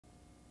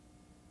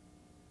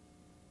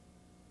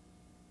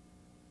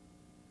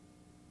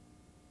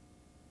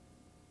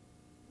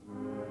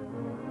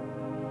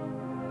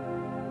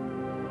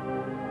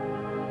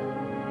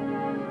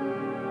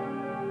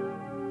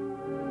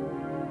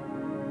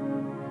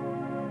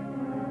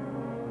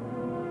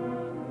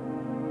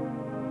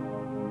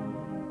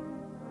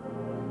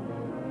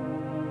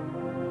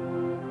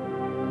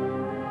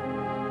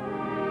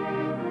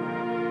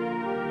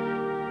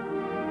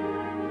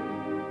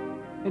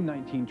In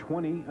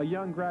 1920, a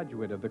young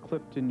graduate of the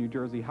Clifton, New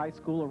Jersey High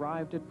School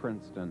arrived at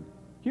Princeton.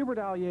 Hubert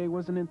Alyea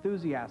was an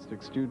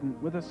enthusiastic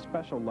student with a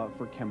special love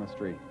for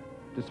chemistry.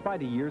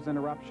 Despite a year's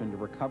interruption to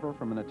recover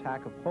from an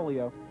attack of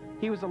polio,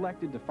 he was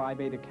elected to Phi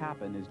Beta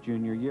Kappa in his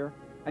junior year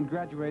and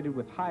graduated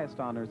with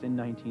highest honors in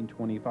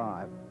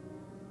 1925.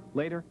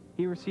 Later,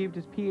 he received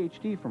his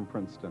PhD from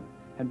Princeton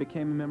and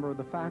became a member of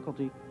the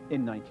faculty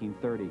in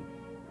 1930.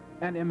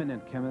 An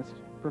eminent chemist,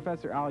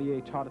 Professor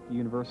Alyea taught at the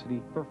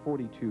university for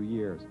 42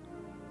 years.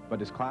 But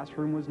his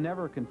classroom was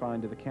never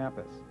confined to the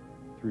campus.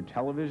 Through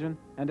television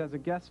and as a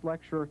guest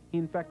lecturer, he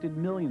infected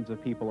millions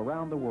of people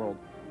around the world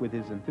with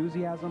his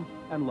enthusiasm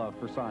and love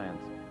for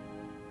science.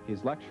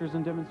 His lectures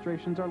and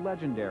demonstrations are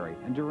legendary,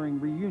 and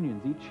during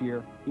reunions each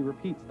year, he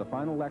repeats the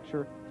final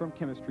lecture from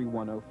Chemistry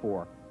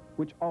 104,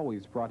 which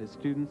always brought his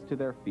students to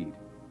their feet.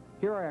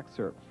 Here are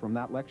excerpts from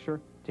that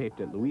lecture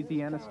taped at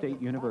Louisiana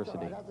State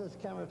University.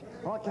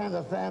 All kinds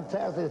of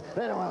fantastic,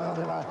 they don't want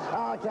to know about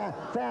all kinds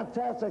of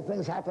fantastic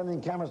things happen in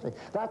chemistry.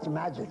 That's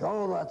magic.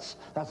 Oh,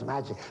 that's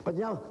magic. But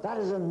you know, that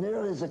isn't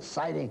nearly as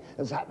exciting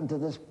as happened to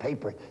this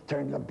paper.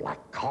 Turned to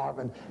black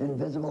carbon,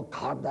 invisible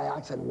carbon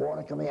dioxide,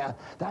 water coming out.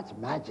 That's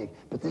magic.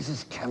 But this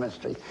is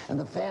chemistry. And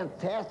the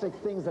fantastic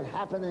things that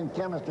happen in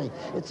chemistry.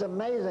 It's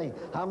amazing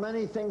how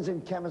many things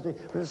in chemistry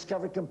were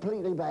discovered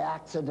completely by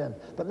accident.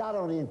 But not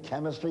only in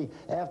chemistry.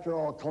 After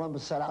all,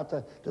 Columbus set out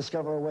to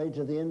discover a way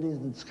to the Indies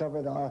and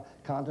discovered our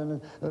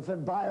continent. The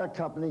Bayer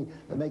company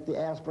that make the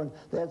aspirin,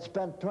 they had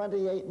spent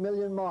 28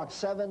 million marks,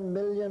 $7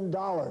 million,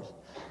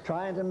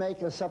 trying to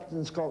make a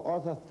substance called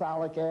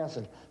orthophthalic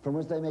acid, from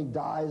which they make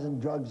dyes and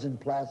drugs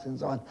and plastics and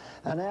so on.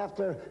 And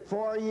after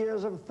 4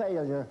 years of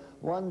failure,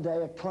 one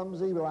day a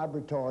clumsy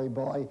laboratory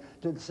boy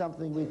did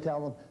something we tell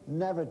them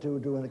never to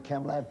do in a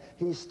chem lab.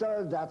 He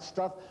stirred that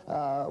stuff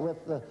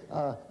with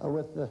a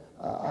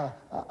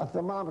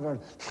thermometer.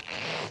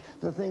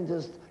 The thing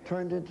just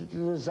turned into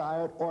the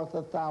desired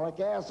orthophthalic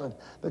acid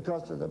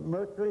because the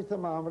mercury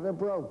thermometer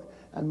broke,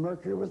 and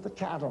mercury was the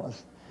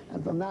catalyst.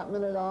 And from that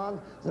minute on,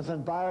 the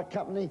Bayer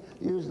company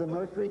used the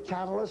mercury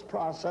catalyst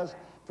process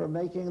for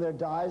making their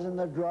dyes and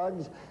their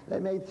drugs. They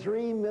made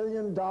 $3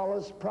 million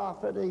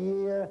profit a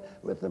year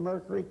with the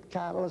mercury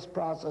catalyst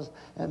process,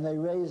 and they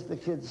raised the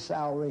kid's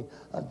salary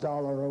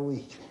 $1 a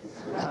week.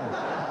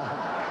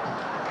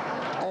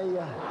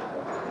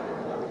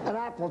 An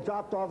apple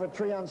dropped off a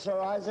tree on Sir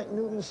Isaac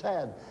Newton's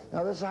head.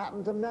 Now, this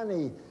happened to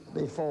many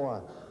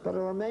before, but it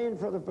remained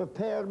for the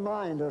prepared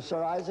mind of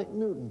Sir Isaac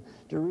Newton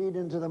to read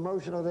into the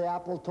motion of the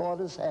apple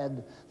toward his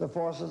head the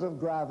forces of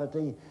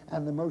gravity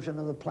and the motion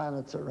of the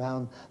planets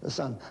around the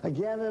sun.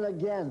 Again and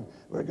again,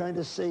 we're going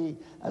to see,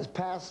 as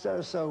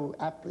Pasteur so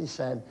aptly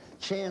said,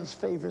 chance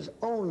favors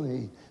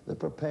only the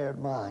prepared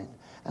mind.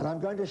 And I'm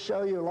going to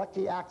show you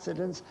lucky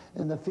accidents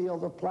in the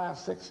field of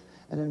plastics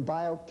and in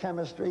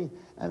biochemistry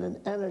and in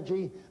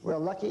energy, where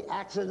lucky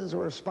accidents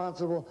were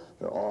responsible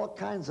for all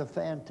kinds of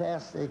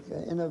fantastic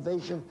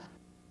innovation.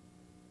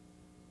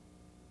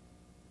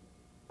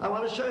 I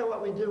want to show you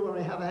what we do when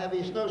we have a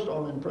heavy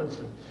snowstorm in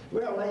Princeton.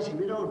 We are lazy.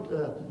 We don't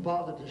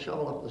bother to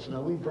shovel up the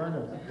snow. We burn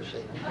it up, you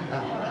see.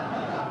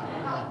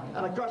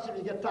 And of course, if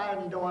you get tired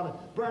and you don't want to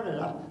burn it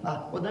up,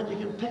 well, then you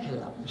can pick it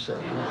up, you see.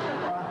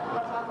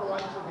 Let's have the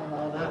lights again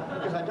on that,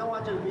 because I don't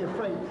want you to be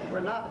afraid.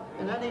 We're not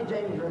in any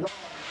danger at all.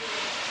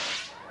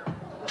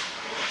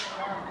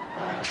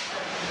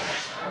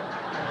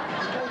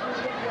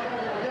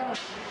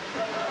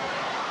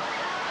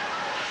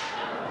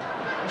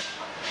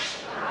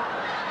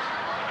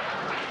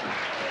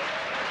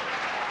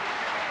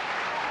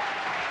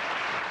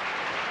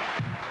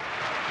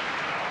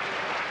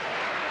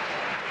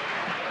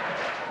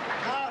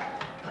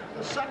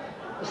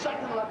 The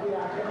second lucky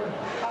accident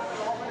happened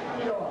over in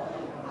New York.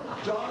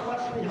 John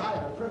Wesley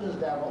Hyatt, printer's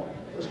devil,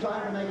 was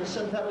trying to make a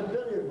synthetic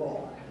billiard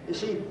ball. You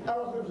see,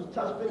 elephants are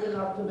just big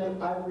enough to make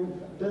ivory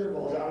billiard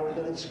balls out of it,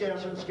 but it's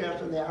scarcer and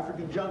scarcer in the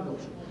African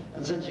jungles.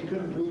 And since you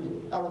couldn't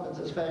breed elephants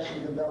as fast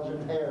as the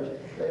Belgian hares,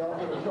 they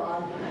offered a try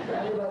for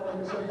anybody to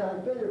make a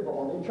synthetic billiard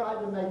ball. They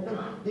tried to make them.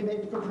 He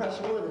made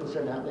compressed wood,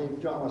 incidentally,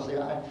 John Wesley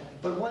Hyatt.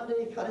 But one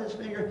day he cut his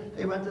finger.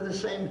 They went to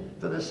this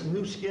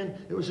new skin.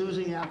 It was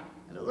oozing out.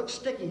 And it looked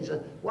sticky. He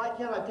said, why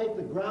can't I take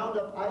the ground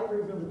up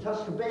ivory from the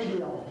tusk of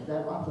baby elephant, they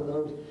had lots of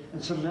those,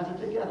 and cement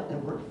it together? And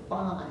it worked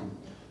fine.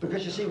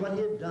 Because you see, what he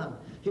had done,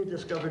 he had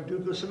discovered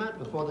Duco cement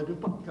before the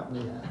DuPont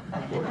company had.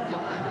 It worked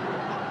fine.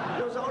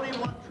 There was only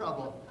one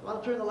trouble.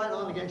 I'll turn the light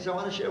on again because I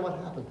want to share what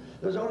happened.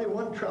 There was only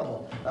one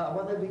trouble.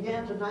 When they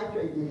began to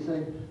nitrate these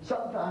things,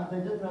 sometimes they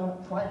didn't know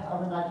quite how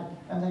to nitrate,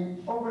 and they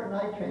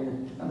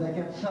over-nitrated, and they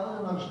kept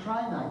selling those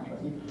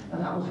trinitrate,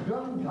 and that was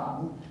gun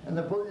cotton, and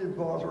the billiard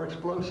balls were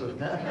explosive.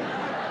 But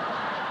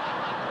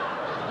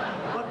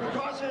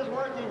because he was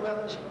working with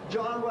us,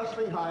 John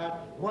Wesley Hyatt,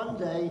 one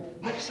day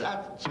mixed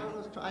that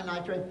cellulose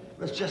trinitrate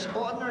with just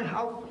ordinary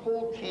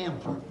household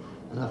camphor.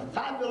 And a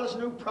fabulous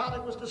new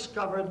product was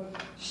discovered,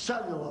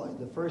 celluloid,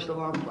 the first of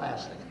our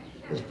plastic.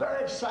 It's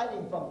very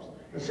exciting, folks.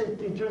 Let's see,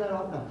 you turn that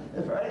off now.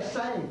 It's very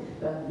exciting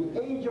that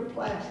the age of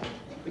plastic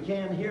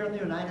began here in the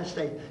United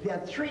States. You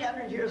had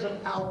 300 years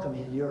of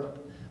alchemy in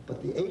Europe.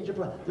 But the age of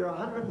there are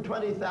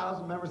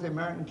 120,000 members of the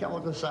American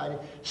Chemical Society.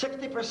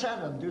 60%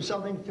 of them do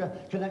something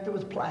connected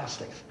with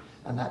plastics.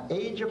 And that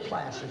age of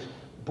plastics,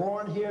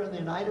 born here in the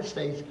United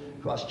States,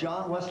 because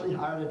John Wesley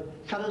Harding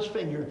cut his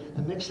finger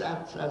and mixed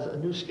that as a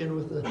new skin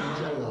with the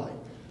celluloid.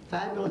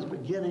 Fabulous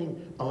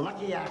beginning, a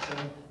lucky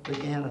accident,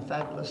 began a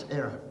fabulous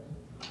era.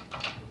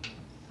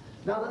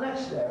 Now the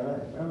next era,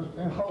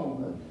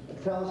 home,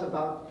 it tells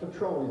about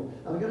petroleum.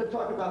 I'm going to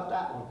talk about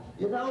that one.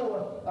 You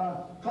know,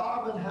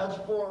 carbon has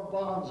 4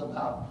 bonds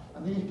about,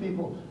 and these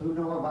people who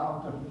know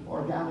about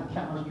organic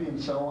chemistry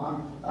and so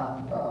on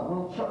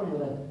will show you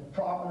that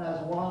carbon has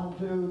 1,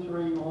 2,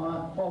 3,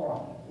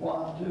 4.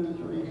 1, 2,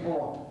 3,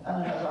 4.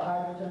 And it has a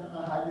hydrogen and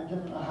a hydrogen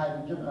and a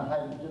hydrogen and a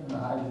hydrogen and a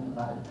hydrogen and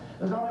a hydrogen.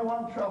 There's only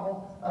one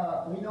trouble.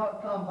 We know a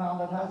compound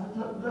that has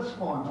this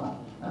formula.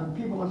 And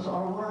people are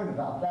sort of worried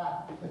about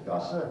that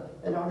because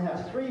it only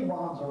has 3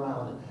 bonds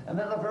around it. And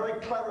then a very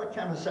clever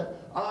chemist said,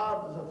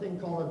 there's a thing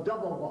called a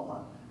double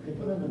bond. You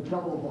put in a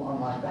double bond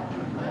like that.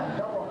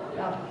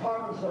 Now,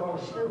 carbons are all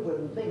stupid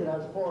and think it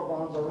has 4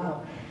 bonds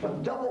around.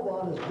 But double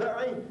bond is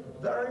very,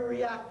 very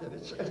reactive.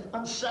 It's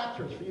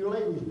unsaturated. For you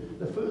ladies,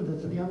 the food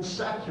that's the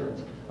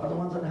unsaturates are the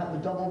ones that have the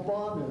double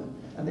bond in it.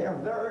 And they are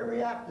very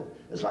reactive.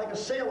 It's like a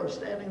sailor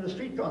standing in the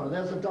street corner.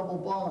 There's a double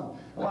bond.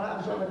 And what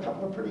happens when a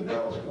couple of pretty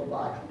girls go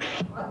by?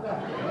 I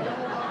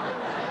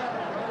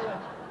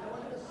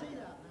want you to see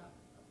that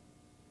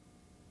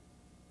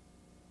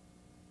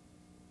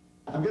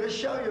now. I'm going to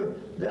show you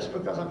this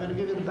because I'm going to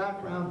give you the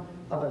background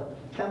of a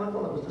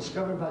chemical that was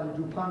discovered by the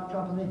DuPont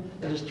company.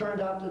 It has turned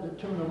out to the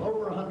tune of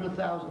over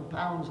 100,000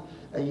 pounds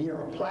a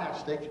year of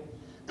plastic,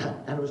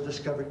 and it was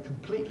discovered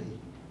completely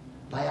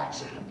by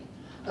accident.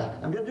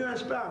 I'm going to do an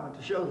experiment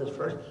to show this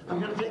first. I'm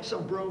going to take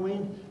some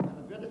bromine, and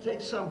I'm going to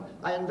take some,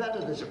 I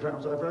invented this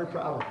experiment, so I'm very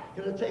proud of it.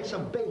 I'm going to take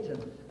some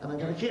bacon, and I'm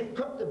going to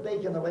cook the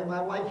bacon the way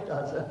my wife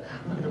does. I'm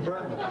going to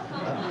burn it.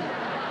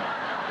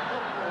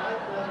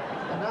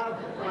 And now,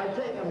 when I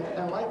take it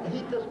and like to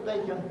heat this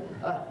bacon,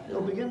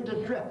 it'll begin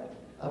to drip.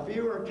 If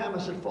you are a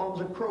chemist, it forms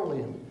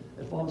acrolein.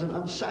 It forms an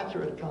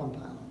unsaturated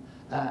compound.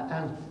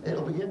 And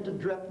it'll begin to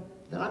drip.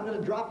 Then I'm going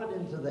to drop it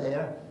into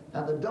there,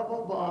 and the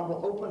double bond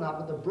will open up,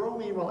 and the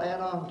bromine will add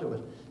on to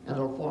it. And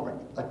it'll form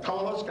a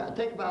colorless. It'll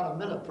take about a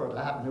minute for it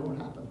to happen. It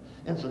won't happen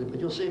instantly. But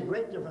you'll see a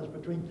great difference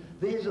between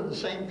these are the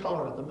same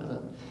color at the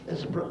minute.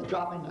 It's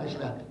dropping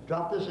nicely.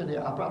 Drop this in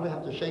here. I'll probably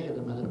have to shake it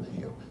a minute or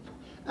two.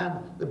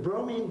 And the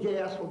bromine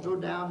gas will go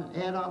down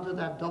and add on to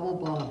that double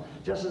bond,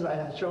 just as I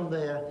had shown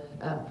there.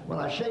 And when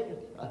I shake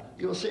it,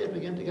 you'll see it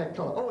begin to get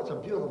color. Oh, it's a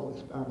beautiful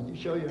experiment.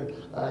 You show your,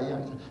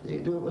 you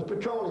do it with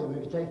petroleum.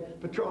 You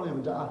take petroleum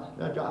and drop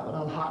it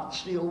on hot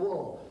steel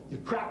wool. You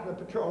crack the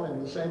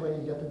petroleum the same way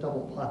you get the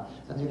double bond.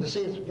 And you can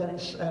see it's getting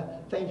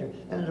fainter.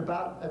 And in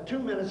about 2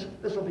 minutes,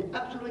 this will be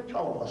absolutely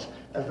colorless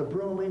as the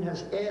bromine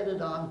has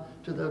added on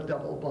to the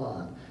double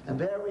bond. And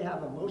there we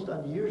have a most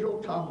unusual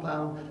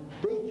compound,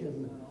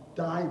 bacon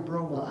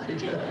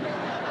dibromide.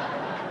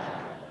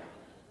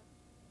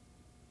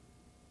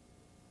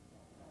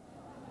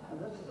 And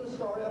this is the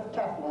story of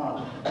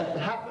Teflon. It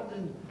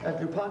happened at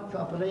DuPont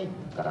Company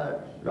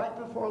right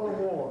before the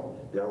war.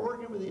 They were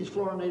working with these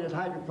fluorinated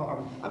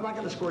hydrocarbons. I'm not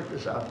going to squirt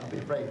this out, don't be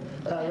afraid.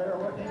 They were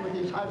working with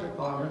these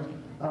hydrocarbons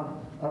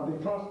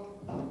because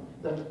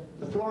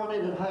the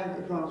fluorinated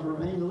hydrocarbons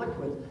remain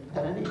liquid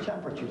at any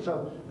temperature.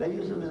 So they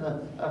use them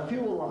in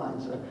fuel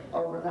lines.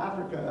 Over in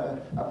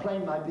Africa, a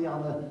plane might be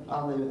on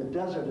the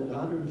desert at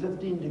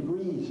 115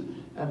 degrees,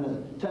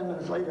 and 10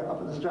 minutes later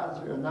up in the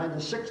stratosphere at 90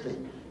 to 60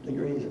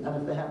 degrees. And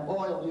if they have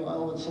oil, the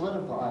oil would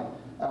solidify.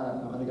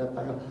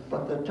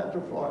 But the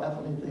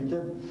tetrafluoroethylene thing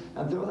didn't.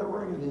 And so they're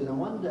working with these. And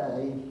one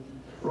day,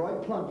 Roy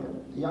Plunkett,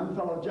 a young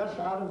fellow just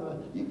out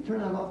of you can turn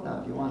that off now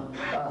if you want.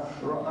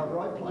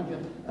 Roy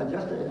Plunkett,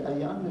 just a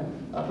young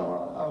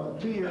fellow,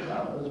 2 years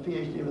out of his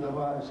PhD with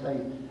Ohio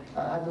State,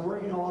 had been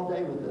working all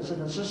day with this.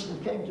 An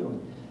assistant came to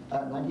him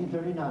in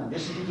 1939.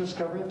 This is the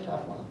discovery of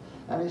Teflon.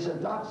 And he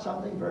said, Doc,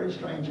 something very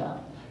strange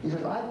happened. He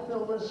said, I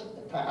filled this,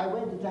 I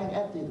weighed the tank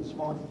empty this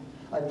morning.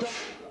 I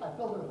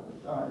filled it,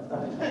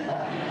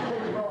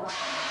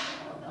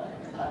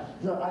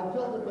 so I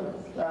filled it with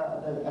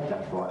a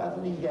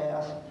tetrafluoroethylene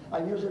gas. I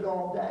use it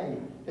all day.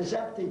 It's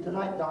empty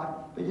tonight,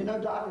 Doc. But you know,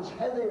 Doc, it's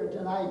heavier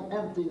tonight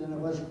empty than it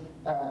was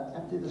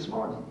empty this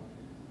morning.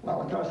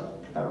 Well, of course,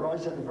 Roy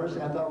said the first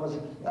thing I thought was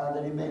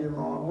that he made it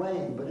wrong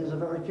weighing, but he was a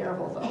very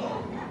careful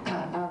fellow.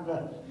 And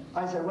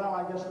I said, well,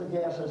 I guess the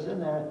gas is in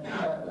there.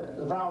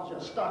 The valve's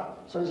just stuck.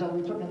 So he said,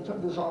 we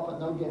took this off and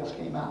no gas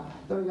came out.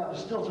 Then we got a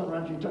Stilton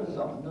wrench, we took this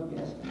off and no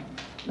gas came out.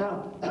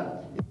 Now,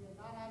 if you had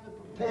not had the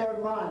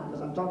prepared mind,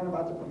 because I'm talking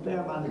about the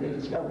prepared mind that they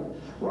discovered,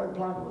 Roy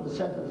Plunkett would have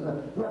said to us,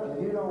 look,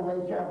 if you don't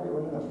weigh carefully,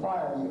 we're going to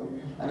fire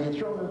you. And he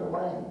threw it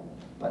away.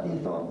 But he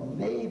thought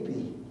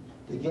maybe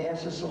the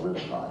gas is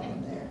solidified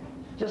in there.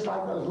 Just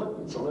like those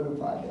liquids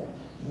solidified there.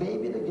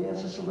 Maybe the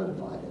gas is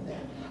solidified in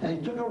there. And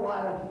he took a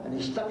wire and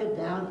he stuck it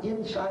down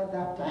inside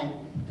that tank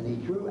and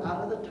he drew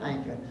out of the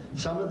tanker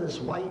some of this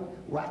white,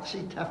 waxy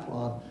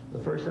Teflon, the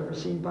first ever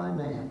seen by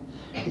man.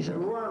 He said,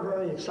 we weren't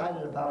very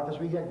excited about it because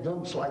we get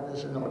glimpses like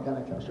this in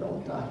organic chemistry all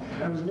the time.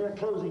 And it was near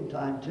closing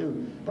time,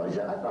 too. But he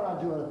said, I thought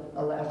I'd do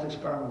a last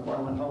experiment before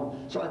I went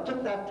home. So I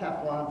took that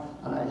Teflon,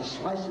 and I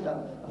sliced it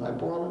up, and I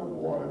boiled it in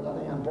water,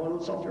 nothing, and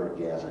boiled it in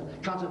sulfuric acid,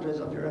 and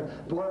concentrated sulfuric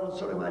acid, boiled it in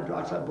sodium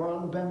hydroxide,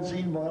 boiled it in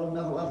benzene, boiled it in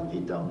methyl ethyl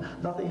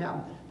ketone, nothing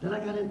happened. Then I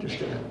got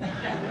interested.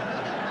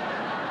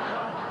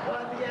 Well,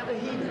 I began to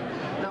heat it.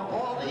 Now,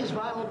 all these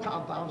vinyl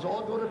compounds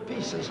all go to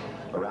pieces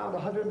around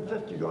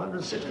 150 to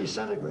 160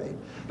 centigrade.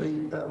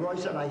 But Roy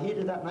said, I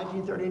heated that in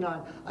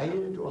 1939. I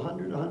heated it to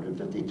 100,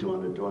 150,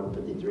 200,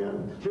 250,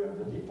 300,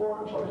 350,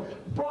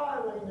 400. Boy,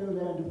 we knew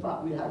then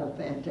DuPont we had a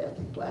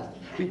fantastic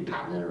plastic. We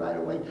patented it right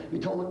away. We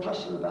told the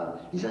customers about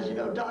it. He says, you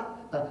know, Doc,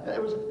 I think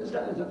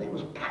it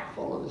was packed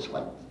full of this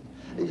white.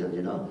 He said,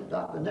 you know,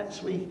 Doc, the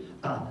next week,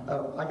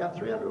 I got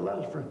 300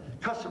 letters for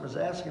customers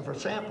asking for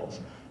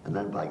samples. And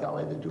then, by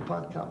golly, the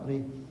DuPont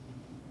company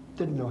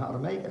didn't know how to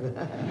make it. It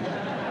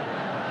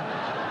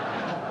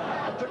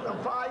took them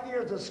 5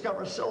 years to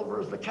discover silver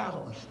as the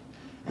catalyst.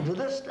 And to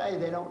this day,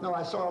 they don't know.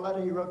 I saw a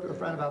letter he wrote to a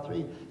friend about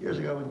 3 years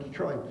ago in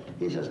Detroit.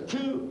 He says,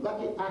 2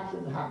 lucky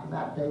accidents happened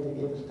that day that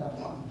gave us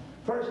Teflon.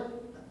 First,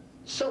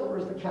 silver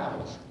is the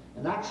catalyst.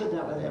 And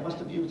accidentally, they must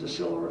have used a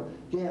silver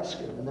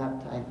gasket in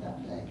that tank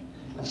that day.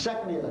 And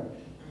secondly, a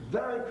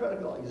very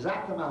critical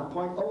exact amount,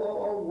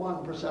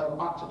 0.0001% of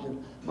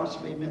oxygen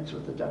must be mixed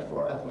with the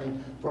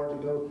tetfluoroethylene for it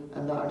to go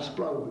and not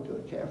explode, but do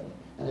it carefully.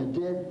 And it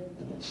did,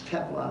 and it's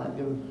Teflon had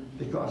given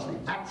because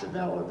the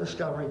accidental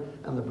discovery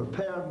and the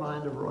prepared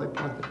mind of Roy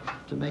Plunkett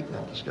to make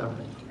that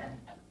discovery.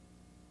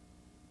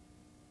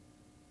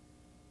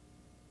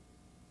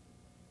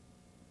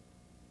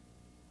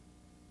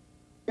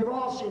 You've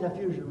all seen a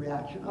fusion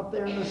reaction up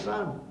there in the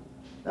sun.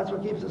 That's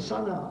what keeps the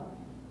sun out.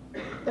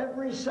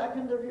 Every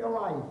second of your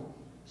life,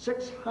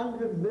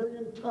 600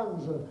 million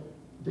tons of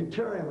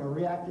deuterium are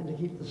reacting to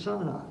keep the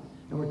sun out.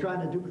 And we're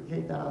trying to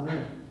duplicate that on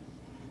Earth.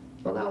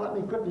 Well, now let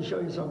me quickly show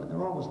you some,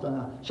 we're almost done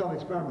now, some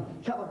experiments,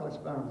 chemical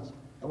experiments.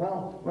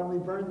 Well, when we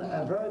burned,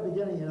 at the very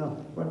beginning, you know,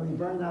 when we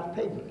burned that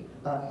paper,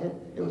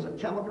 it was a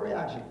chemical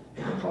reaction.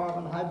 The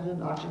carbon,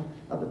 hydrogen, oxygen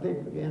of the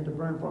paper began to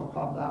burn from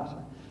carbon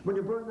dioxide. When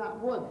you burn that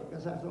wood,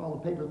 because after all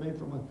the paper is made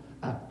from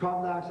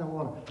carbon dioxide and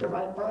water, if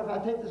I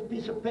take this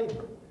piece of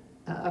paper,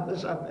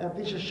 a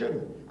piece of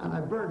sugar, and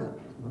I burn it,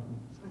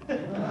 I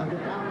get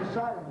down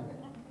inside of me.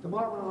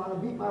 Tomorrow when I want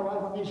to beat my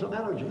wife, I need some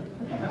energy.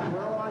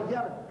 Where will I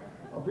get it?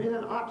 I'll breathe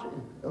in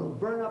oxygen. It'll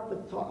burn up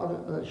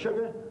the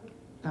sugar.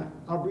 And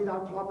I'll breathe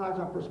out carbon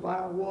dioxide,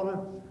 perspire water.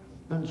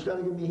 And instead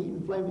of giving me heat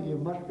and flame, it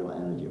gives muscular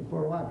energy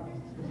for a while.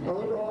 So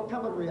those are all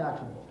chemical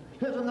reactions.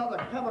 Here's another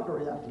chemical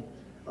reaction.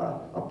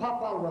 A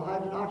pop bottle with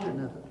hydrogen oxygen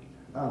in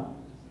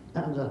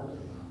it.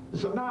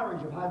 It's a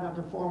marriage of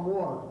hydrogen to form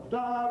water.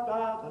 Da,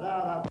 da, da,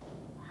 da, da.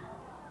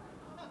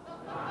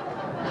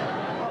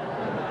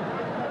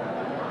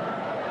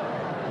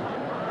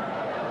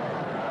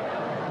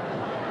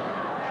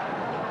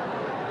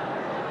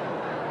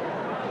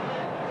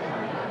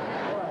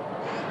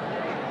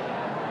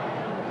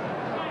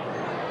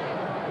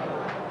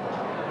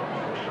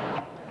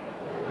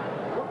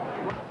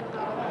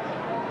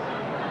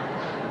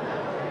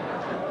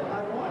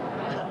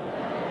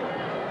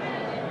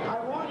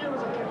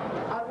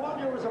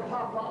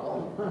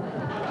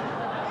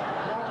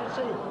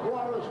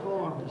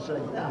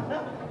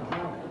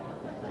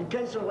 In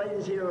case the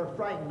ladies here are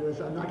frightened,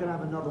 I'm not going to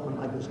have another one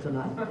like this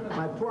tonight.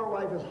 My poor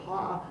wife is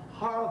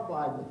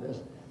horrified with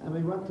this. And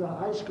we went to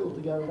high school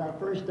together. That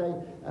first day,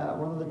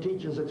 one of the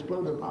teachers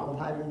exploded a bottle of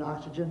hydrogen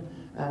oxygen,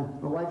 and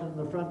my wife was in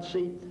the front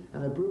seat,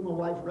 and it blew my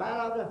wife right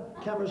out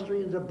of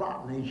chemistry into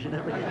botany. She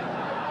never did.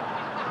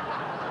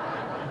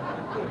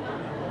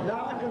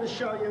 Now I'm going to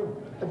show you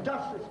a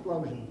dust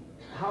explosion,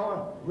 how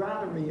a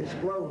granary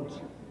explodes.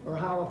 Or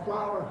how a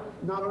flower,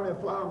 not only a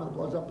flower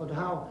blows up, but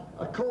how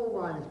a coal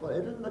mine explodes.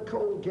 It isn't the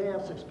coal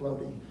gas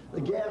exploding.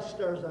 The gas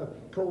stirs the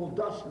coal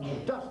dust, and the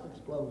dust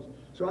explodes.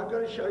 So I'm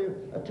going to show you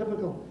a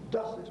typical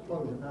dust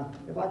explosion. Now,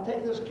 if I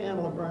take this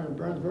candle and burn it,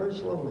 burns very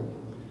slowly.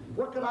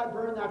 What could I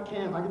burn that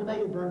candle? I'm going to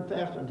make it burn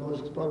faster until this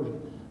explosion.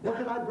 What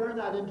could I burn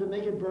that in to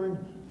make it burn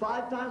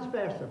 5 times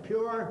faster?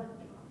 Pure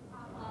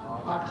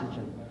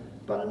oxygen.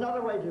 But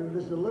another way to do it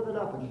is to live it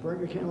up and burn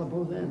your candle at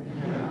both ends. If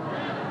you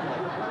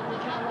burn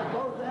your candle at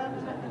both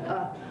ends,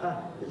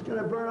 it's going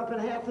to burn up in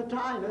half the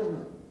time,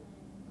 isn't it?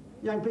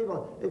 Young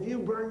people, if you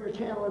burn your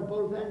candle at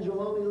both ends,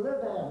 you'll only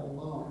live half as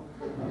long.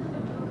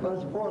 But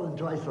it's more than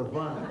twice the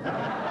fun.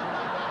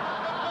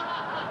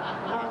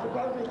 Now,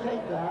 suppose we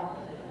take that,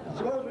 and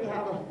suppose we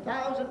have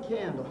 1,000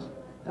 candles.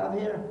 Have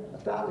here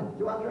 1,000. Do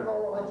you want to turn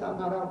all the lights out?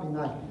 Now that would be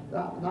nice.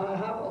 Now I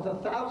have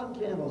 1,000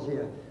 candles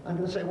here. I'm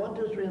going to say 1,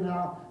 2, 3, and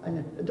now, and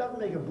it doesn't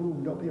make a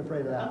boom. Don't be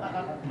afraid of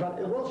that. But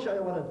it will show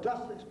you what a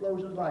dust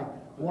explosion is like.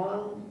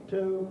 1,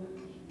 2.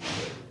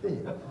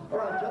 All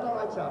right, turn the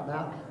lights out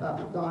now,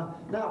 Don.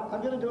 Now,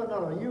 I'm going to do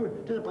another one. You were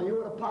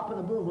to pop in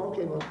the boom.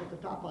 Okay, we'll put the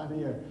top on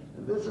here.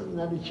 This isn't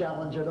any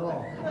challenge at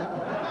all.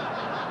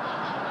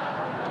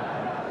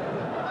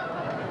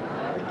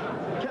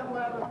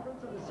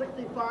 Princeton is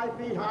 65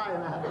 feet high,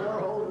 and I have more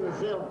holes in the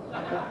ceiling.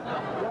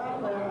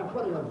 Down there, I'm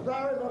putting a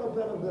very little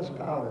bit of this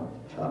powder,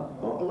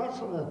 less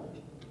than a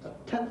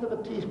tenth of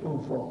a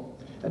teaspoonful.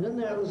 And in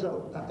there there's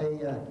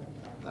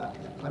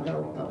I'm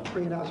going to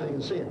bring it out so you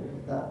can see it.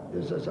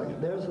 There's a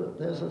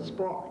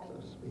spark, so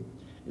to speak.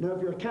 You know,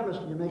 if you're a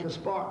chemist and you make a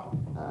spark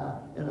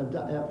in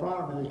a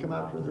farm and you come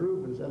out through the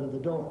roof instead of the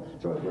door.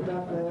 So I put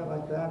that there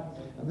like that,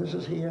 and this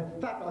is here.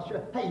 In fact, I'll show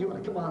you. Hey, you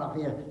want to come on up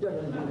here? You're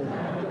going to do this.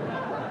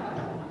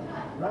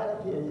 Right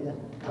up here, you get.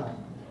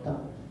 And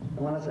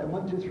when I say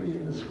 1, 2, 3, you're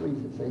going to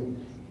squeeze it. See?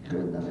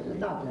 Good.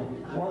 Not there.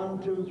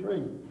 1, 2,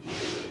 3.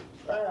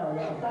 There we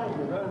go. Thank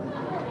you very much.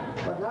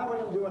 But now we're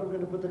going to do what we're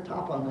going to put the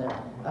top on there.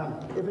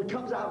 If it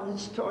comes out and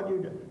it's toward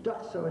you,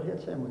 duck so it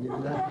hits him when you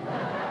do that.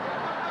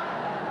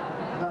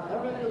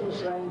 Everything is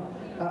the same.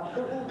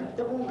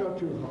 It won't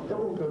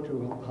go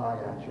too high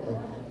actually.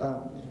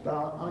 But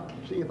I'll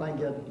see if I can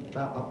get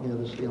about up near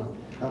the ceiling.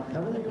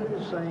 Everything is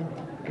the same.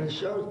 And it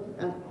shows.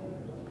 And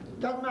it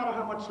doesn't matter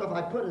how much stuff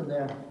I put in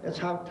there. It's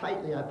how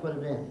tightly I put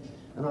it in.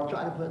 And I'll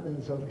try to put it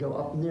in so it'll go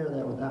up near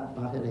there without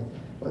not hitting.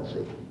 Let's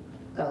see.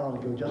 That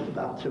ought to go just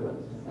about to it.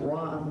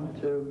 1,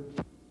 2.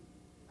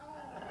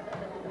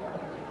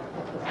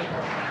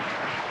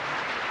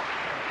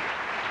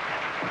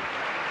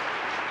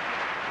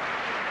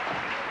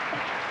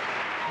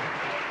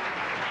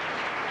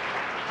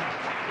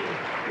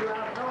 You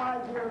have no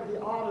idea of the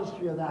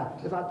artistry of that.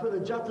 If I put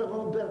it just a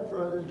little bit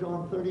further, it's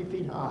going 30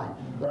 feet high.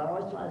 But I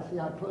always try to see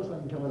how close I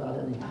can come without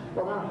hitting.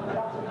 Well, now,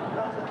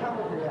 that's a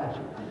chemical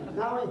reaction.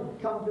 Now we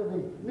come to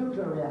the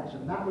nuclear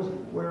reaction. That was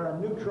where a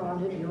neutron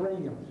hit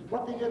uranium.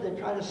 What they did, they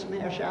tried to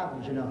smash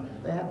atoms, you know.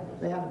 They had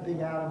a big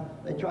atom.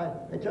 They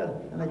tried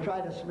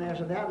to smash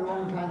it. They had their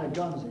own kind of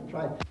guns. They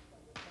tried.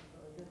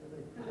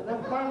 And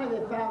then finally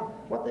they found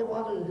what they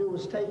wanted to do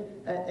was take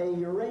a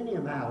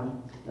uranium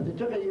atom, and they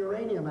took a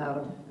uranium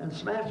atom and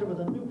smashed it with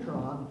a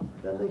neutron,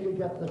 then they could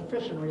get the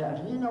fission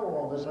reaction. You know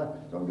all this, so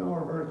I'm going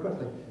over very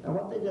quickly. And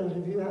what they did is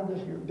if you have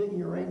this big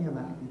uranium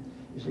atom,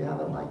 you see how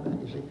they like that,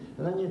 you see?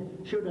 And then you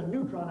shoot a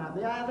neutron out.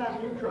 May I have that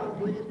neutron,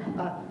 please?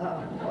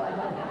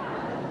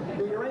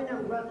 The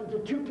uranium went into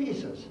 2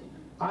 pieces.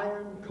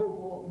 Iron,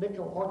 cobalt,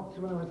 nickel,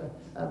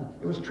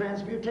 it was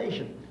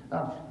transmutation.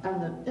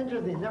 And the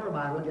interesting, never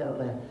mind, we'll get it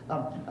later.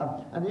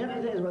 And the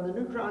interesting thing is when the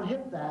neutron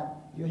hit that,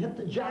 you hit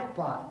the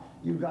jackpot.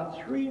 You got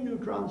 3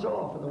 neutrons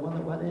off for the one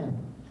that went in.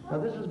 Now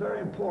this is very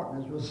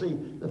important, as we'll see.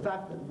 The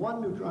fact that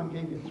 1 neutron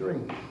gave you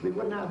 3. We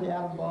wouldn't have the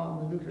atom bomb,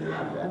 the nuclear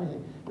reactor,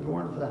 anything, if it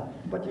weren't for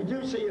that. But you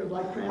do see it was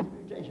like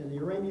transmutation. The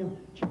uranium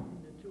changed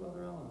into 2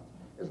 other elements.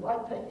 It's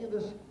like taking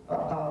this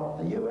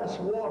U.S.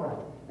 water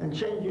and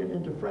changing it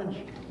into French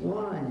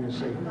wine, you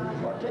see.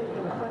 Or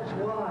taking the French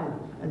wine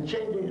and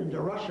changing it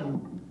into Russian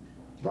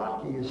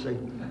vodka, you see.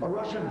 Or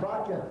Russian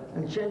vodka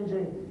and changing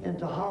it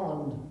into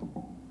Holland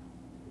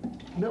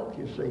milk,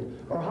 you see.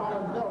 Or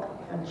Holland milk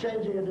and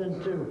changing it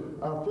into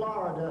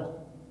Florida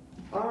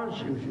orange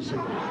juice, you see.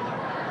 Or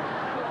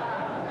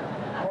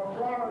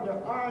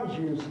Florida orange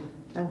juice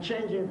and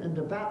changing it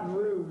into Baton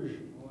Rouge.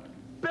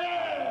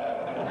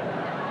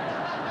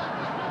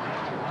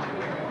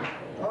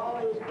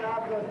 All these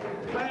fabulous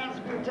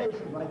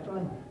transmutations, my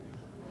friend.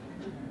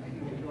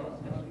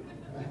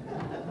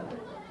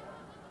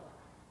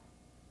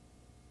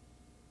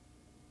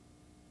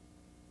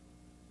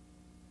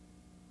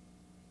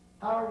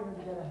 How are you going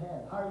to get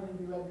ahead? How are you going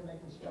to be ready to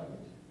make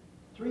discoveries?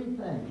 3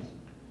 things.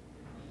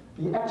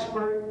 Be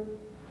expert,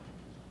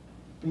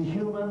 be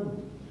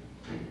human,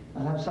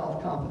 and have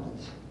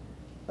self-confidence.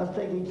 Let's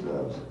take each of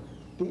those.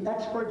 Be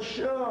expert,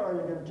 sure,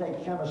 you're going to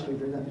take chemistry if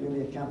you're going to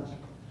be a chemist.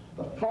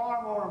 But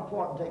far more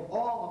important, take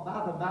all the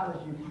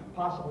mathematics you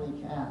possibly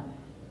can.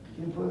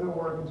 You put in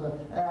work and say,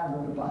 I'm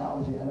going to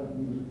biology, I don't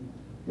need it.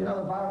 You know,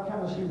 the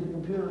biochemistry of the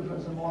computer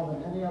is more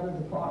than any other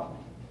department.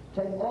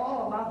 Take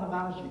all the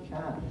mathematics you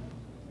can.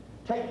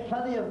 Take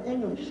plenty of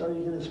English so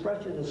you can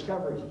express your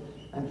discoveries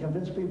and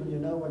convince people you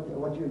know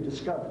what you've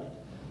discovered.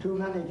 Too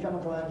many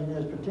chemical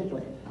engineers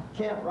particularly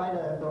can't write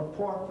a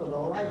report for the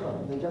life of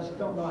them. They just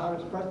don't know how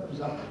to express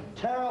themselves.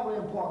 Terribly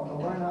important to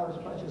learn how to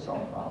express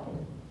yourself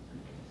properly.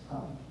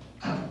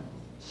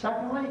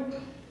 Secondly,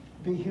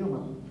 be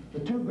human.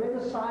 The 2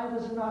 greatest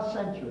scientists in our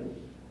century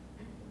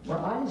were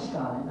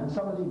Einstein and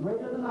somebody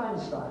greater than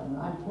Einstein. And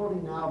I'm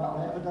quoting now about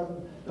half a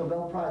dozen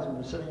Nobel Prize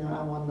winners sitting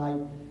around one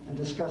night and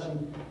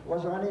discussing,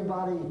 was there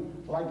anybody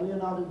like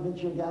Leonardo da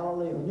Vinci or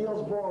Galileo?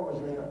 Niels Bohr was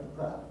there at the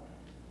crowd.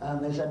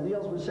 And they said,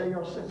 Niels would say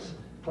you're 6th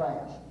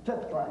class,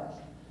 5th class.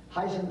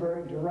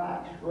 Heisenberg,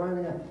 Dirac,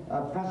 Schrödinger,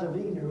 Professor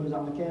Wiener, who's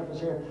on the campus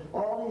here,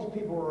 all these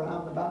people were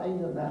around, about 8 of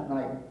them that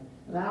night.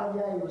 And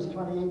Alyea was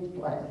 28th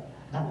class.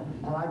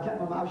 And I kept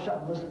my mouth shut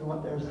and listened to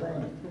what they were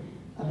saying.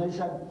 And they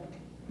said,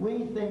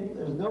 we think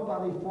there's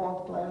nobody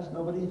 4th class,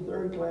 nobody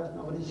 3rd class,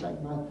 nobody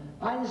 2nd class.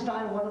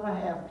 Einstein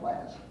 1.5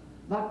 class.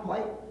 Not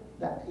quite,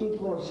 that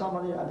equal of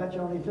somebody, I bet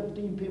you only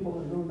 15 people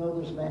who know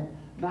this man,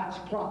 Max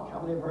Planck. How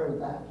many have heard of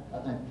that?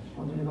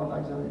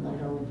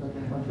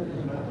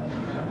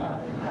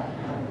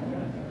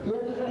 The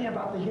other thing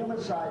about the human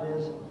side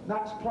is,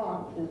 Max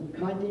Planck in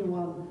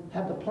 1901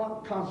 had the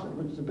Planck constant,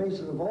 which is the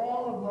basis of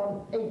all of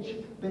modern,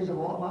 basis of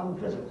all modern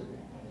physics.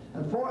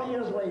 And 4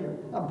 years later,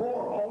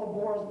 all of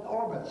Bohr's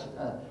orbits,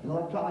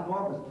 electronic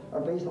orbits,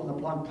 are based on the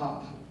Planck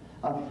constant.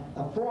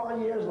 4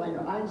 years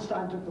later,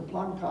 Einstein took the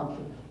Planck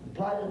constant,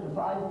 applied it to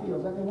 5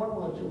 fields. Only one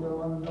or two would have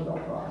won the Nobel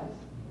Prize.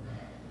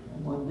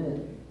 And one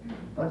did.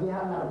 But if he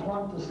hadn't had a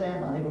Planck to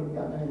stand on, he wouldn't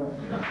have gotten anywhere.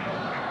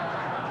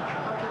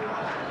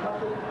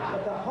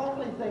 But the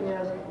homely thing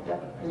is that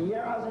the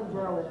year I was in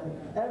Berlin,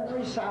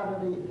 every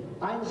Saturday,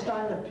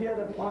 Einstein appeared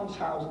at Planck's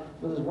house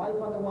with his wife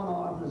under one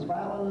arm and his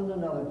violin in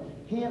another.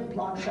 He and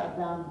Planck sat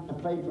down and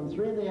played from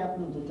 3 in the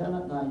afternoon to 10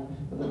 at night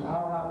with an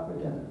hour out for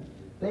dinner.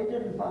 They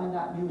didn't find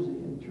that music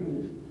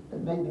intrusive.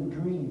 It made them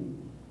dream.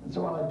 And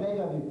so what I beg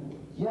of you,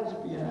 yes,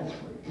 be an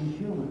expert, be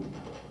human.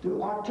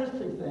 Do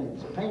artistic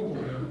things,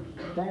 painting,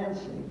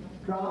 dancing,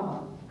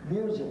 drama,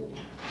 music.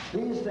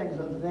 These things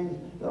are the things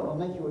that will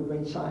make you a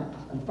great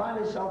scientist. And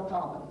finally,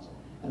 self-confidence.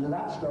 And in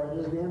that story,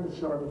 this is the end of the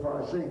story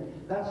before I sing.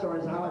 That story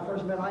is how I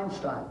first met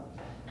Einstein.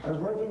 I was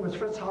working with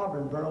Fritz Haber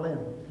in Berlin,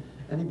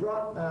 and he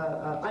brought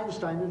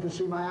Einstein in to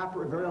see my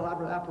very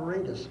elaborate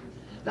apparatus.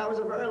 Now, it was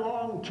a very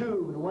long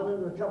tube, and went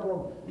in a couple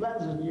of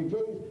lenses, and you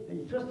gaze, and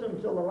you twist them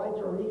until the lights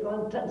are of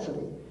equal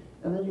intensity.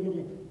 And then you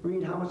can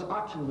read how much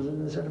oxygen was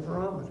in this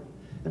interferometer.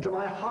 And to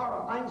my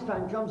horror,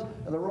 Einstein comes,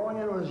 and the wrong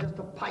end was just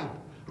a pipe.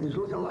 He's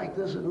looking like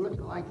this and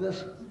looking like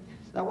this.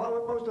 Now, what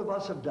would most of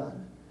us have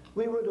done?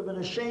 We would have been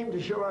ashamed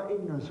to show our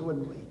ignorance,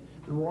 wouldn't we?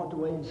 And walked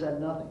away and said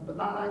nothing. But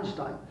not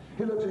Einstein.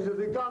 He looks and says,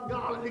 God,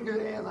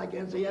 I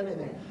can't see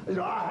anything. He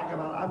says, heck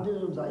about it. I'm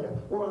doing this side here.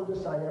 Or on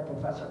this side here,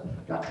 Professor.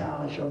 Got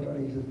down and showed her.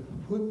 He says,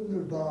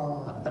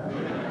 wunderbar.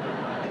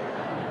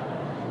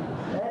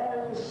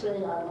 There you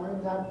see, I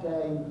learned that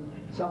day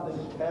something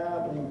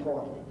terribly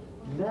important.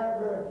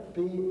 Never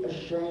be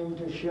ashamed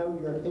to show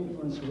your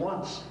ignorance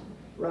once,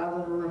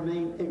 rather than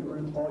remain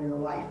ignorant all your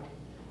life.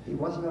 He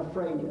wasn't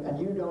afraid, and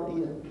you don't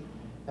either.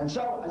 And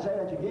so, I say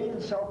that to gain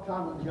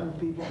self-confidence, young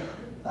people,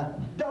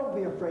 don't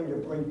be afraid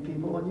of great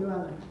people. When you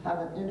have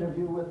an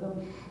interview with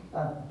them,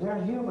 they're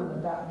human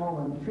at that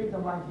moment. Treat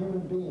them like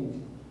human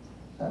beings.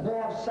 They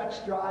have sex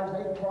drives,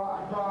 they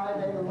cry,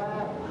 they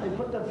laugh, they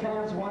put their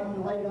pants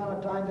one leg on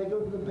a time, they go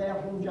to the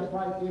bathroom just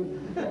like you.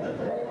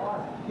 They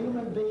are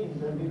human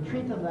beings, and if you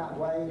treat them that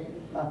way,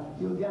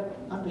 you'll get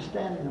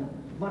understanding them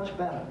much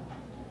better.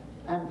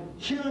 And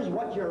choose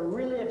what you're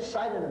really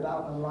excited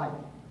about in life.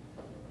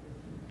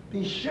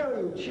 Be sure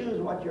you choose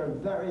what you're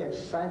very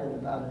excited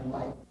about in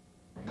life.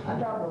 I'm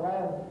down to the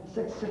lab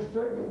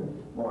 6:30 in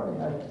the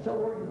morning. I'm still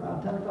working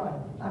around 10 o'clock.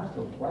 I'm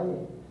still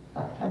playing.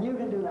 And you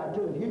can do that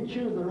too. If you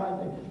choose the right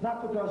thing,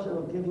 not because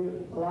it'll give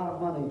you a lot of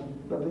money,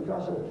 but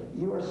because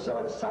you are so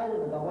excited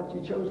about what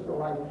you chose for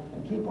life,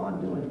 and keep on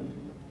doing it.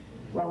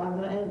 Well, I'm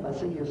going to end by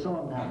singing a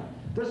song now.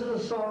 This is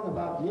a song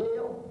about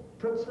Yale,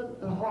 Princeton,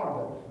 and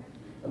Harvard.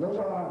 And those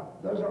are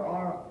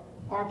our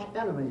arch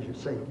enemies, you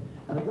see.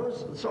 And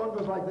the song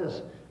goes like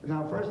this.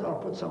 Now, first I'll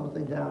put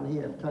something down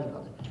here and tell you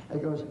about it.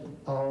 It goes,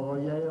 oh,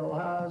 Yale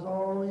has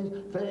always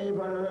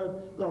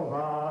favored the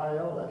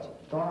violets,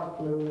 dark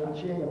blue,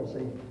 that's Yale,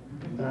 see.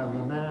 And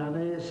the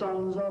many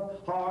sons of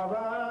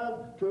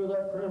Harvard to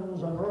the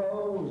crimson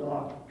rose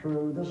are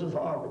true. This is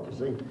Harvard, you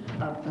see.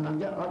 And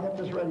I'll get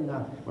this ready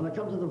now. When I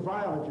come to the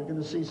violet, you're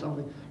going to see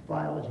something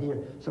violet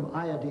here. Some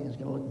iodine is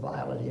going to look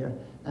violet here.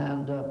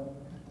 And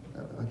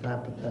I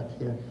can't put that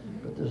here.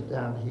 Put this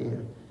down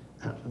here.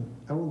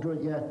 I won't do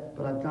it yet,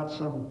 but I've got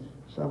some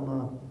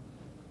of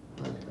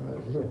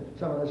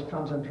this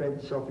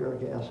concentrated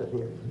sulfuric acid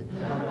here.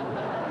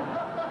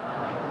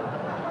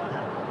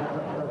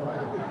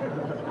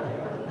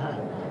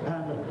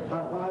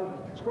 And when I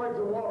squirt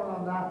the water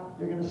on that,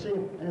 you're going to see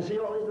it, and you see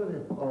all these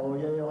little, oh,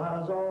 Yale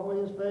has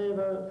always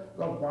favored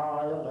the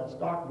violets,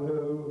 dark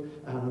blue,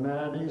 and the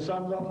many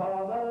sons of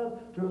Harvard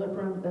to the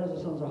crimson, there's the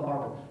sons of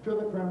Harvard, to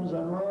the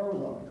crimson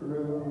rose of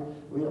true.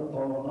 We'll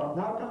all up.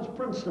 Now comes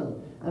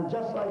Princeton, and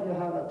just like you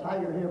have a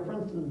tiger here,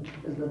 Princeton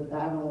is the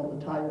animal,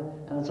 the tiger,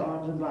 and its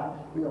orange and black.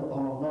 We'll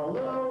own a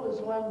little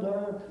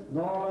splendor,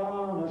 nor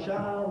honor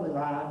shall we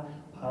lack.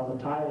 While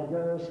the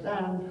tiger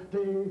stands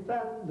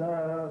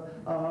defender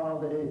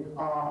of the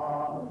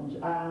orange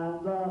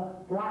and the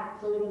black.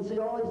 So you can see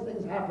all these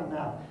things happen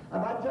now.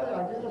 And I tell you,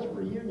 I did this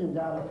reunion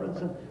down at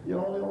Princeton, the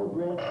old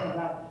grants and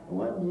that. And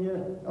one year,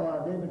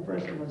 David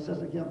Preston, my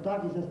assistant came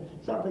talking, he says,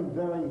 something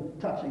very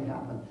touching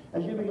happened.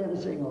 As you began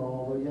to sing,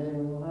 oh,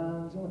 Yale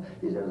has,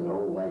 he said, an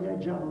old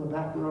white-haired gentleman in the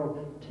back row,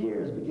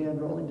 tears began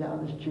rolling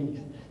down his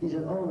cheeks. He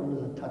said, oh, it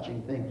was a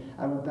touching thing.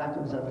 I went back to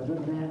him and said, I'm a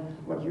good man.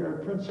 What year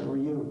at Princeton were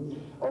you?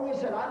 Oh, he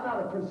said, I'm not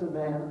a Princeton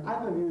man.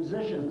 I'm a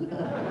musician.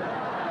 I'll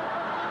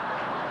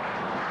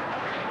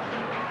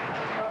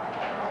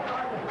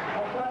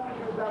try to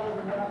do better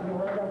than that.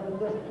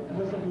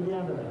 This will be the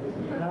end of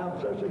it. Now,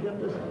 so to get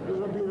this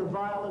will be the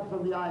violet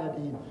from the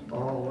iodine.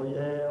 Oh,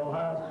 Yale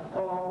has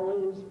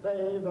always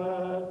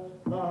favored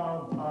the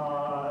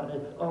party.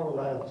 Oh,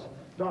 that's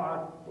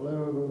dark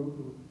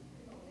blue.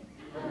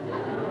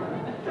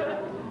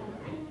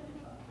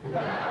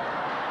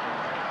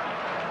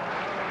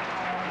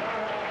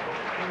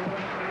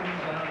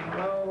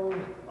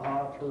 Those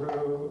are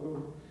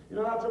true. You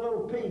know, that's a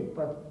little pink,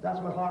 but that's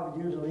what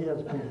Harvard usually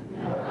is, pink.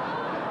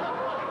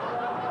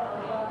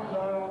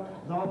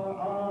 Nor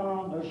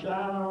on the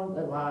shadow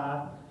they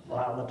lie,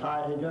 while the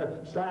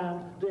tiger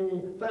stands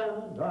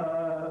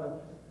defender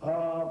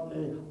of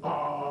the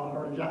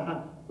orange and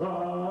the